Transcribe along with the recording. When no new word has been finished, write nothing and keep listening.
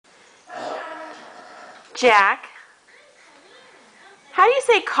Jack, how do you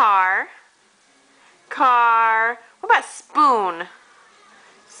say car? Car. What about spoon?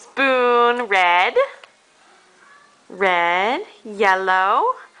 Spoon. Red. Red. Yellow.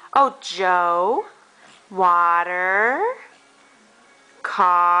 Oh, Joe. Water.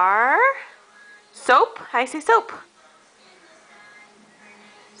 Car. Soap. How do you say soap?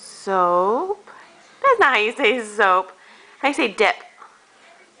 Soap. That's not how you say soap. How do you say dip?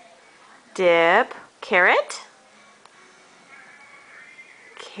 Dip. Carrot.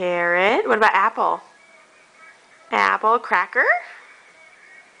 Carrot. What about apple? Apple. Cracker.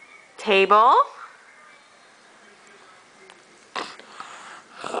 Table.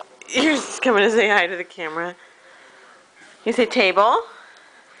 You're just coming to say hi to the camera. You say table.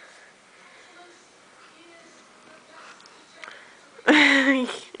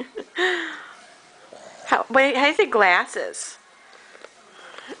 How do you say glasses?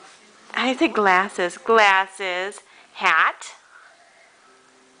 How do you say glasses? Glasses. Hat.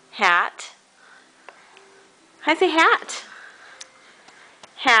 Hat. How do you say hat?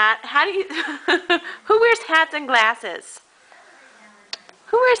 Hat. How do you... Who wears hats and glasses?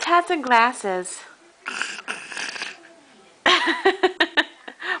 Who wears hats and glasses?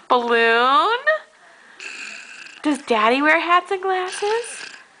 Balloon? Does Daddy wear hats and glasses?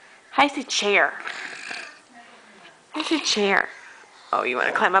 How do you say chair? How do you say chair? Oh, you want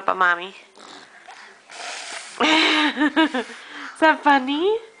to climb up on Mommy? Is that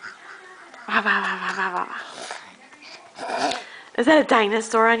funny? Is that a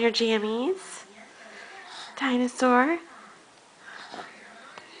dinosaur on your jammies? Dinosaur?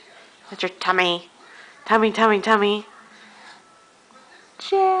 That's your tummy. Tummy, tummy, tummy.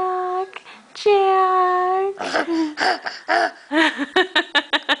 Jack, Jack.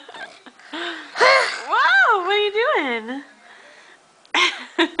 Whoa, what are you doing?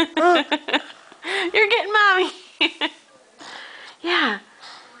 You're getting Mommy. Yeah.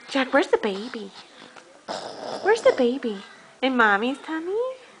 Jack, where's the baby? Where's the baby? In Mommy's tummy?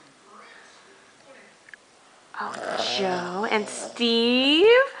 Oh, Joe and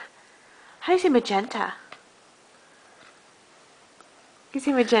Steve. How do you say magenta? You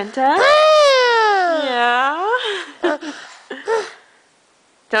say magenta? Yeah.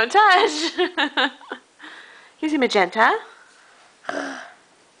 Don't touch. You say magenta?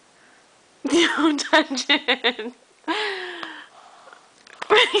 Don't touch it.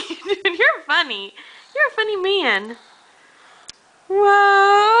 You're funny. You're a funny man.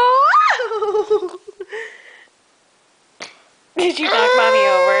 Whoa. Did you knock Mommy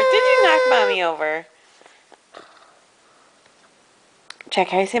over? Did you knock Mommy over? Check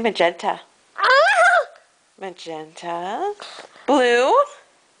how you say magenta. Magenta. Blue.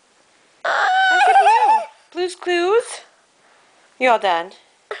 How you say blue? Blue's Clues. You all done?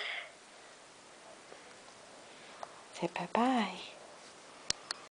 Say bye-bye.